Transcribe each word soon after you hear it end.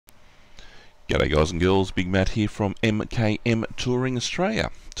G'day guys and girls, Big Matt here from MKM Touring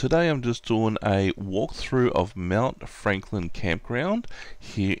Australia. Today I'm just doing a walkthrough of Munt Franklin campground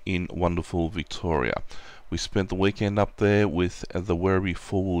here in wonderful Victoria. We spent the weekend up there with the Werribee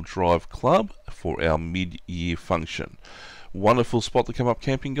 4-wheel drive club for our mid-year function. Wonderful spot to come up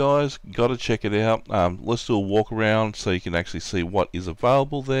camping, guys. Got to check it out. Let's do a walk around so you can actually see what is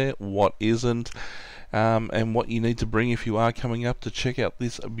available there, what isn't, and what you need to bring if you are coming up to check out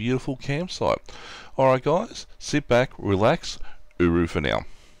this beautiful campsite. Alright guys, sit back, relax, uru for now.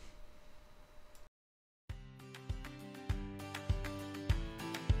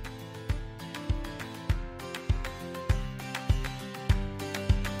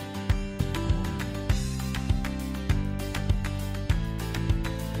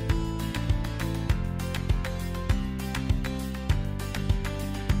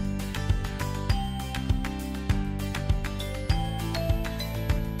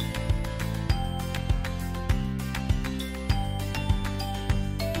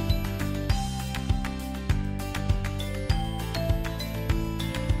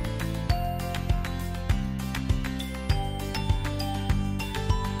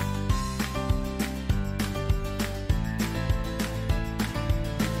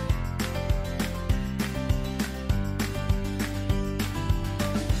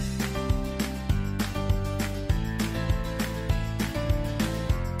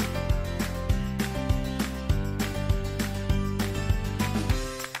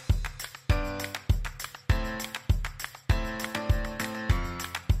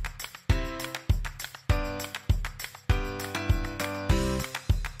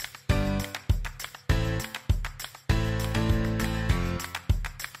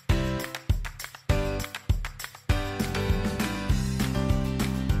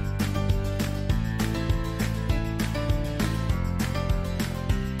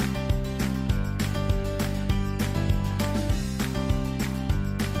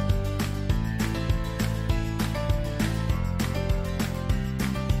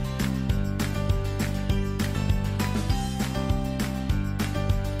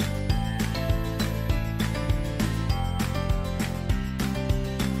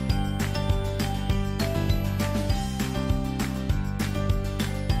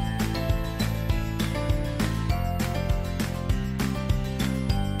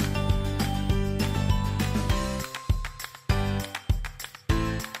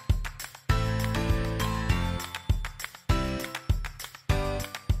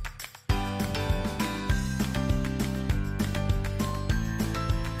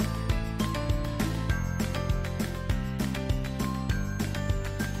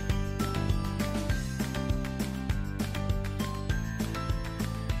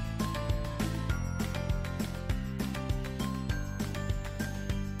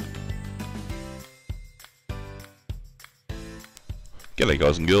 G'day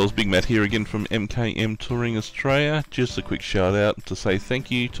guys and girls, Big Matt here again from MKM Touring Australia. Just a quick shout out to say thank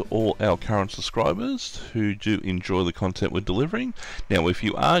you to all our current subscribers who do enjoy the content we're delivering. Now if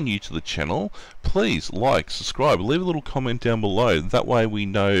you are new to the channel, please like, subscribe, leave a little comment down below. That way we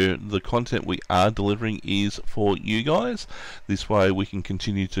know the content we are delivering is for you guys. This way we can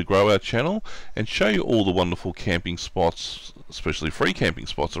continue to grow our channel and show you all the wonderful camping spots, especially free camping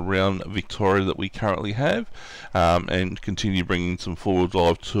spots around Victoria that we currently have, and continue bringing some four-wheel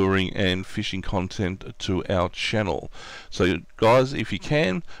drive touring and fishing content to our channel. So guys, if you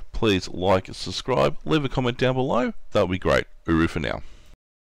can, please like, subscribe, leave a comment down below. That would be great. Uru for now.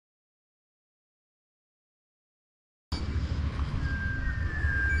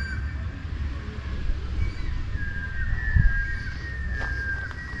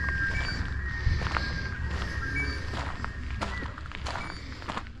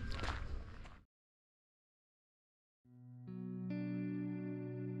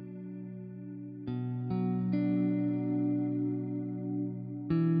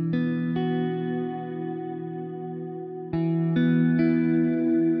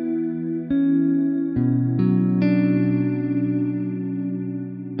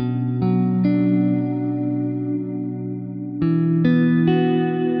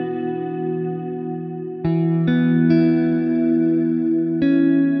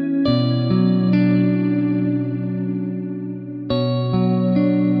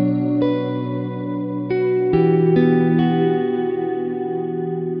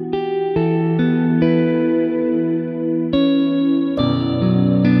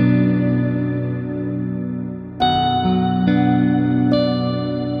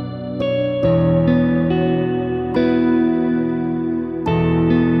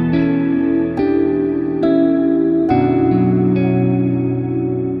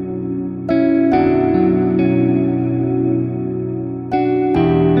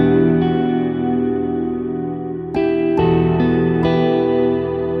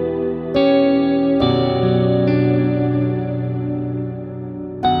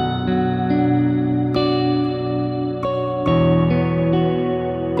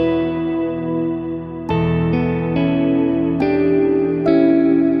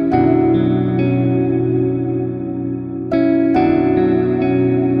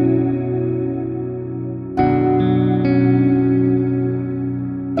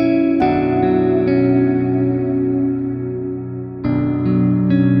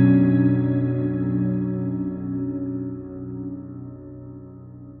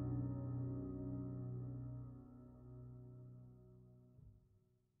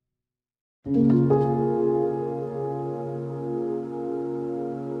 Thank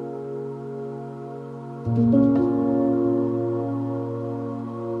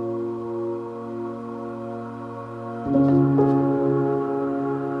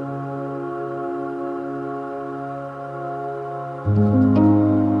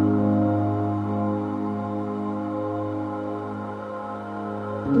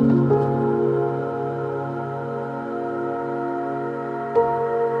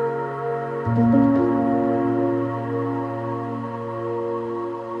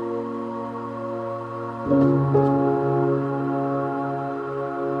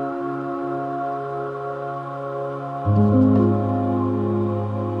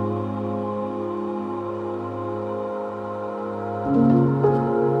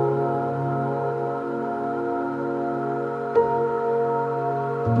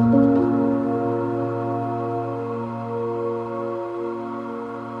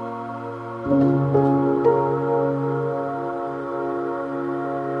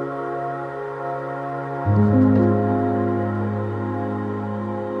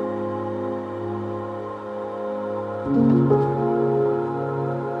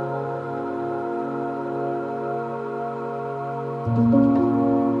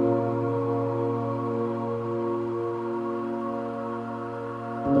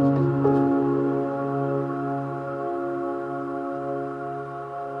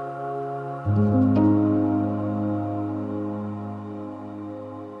you.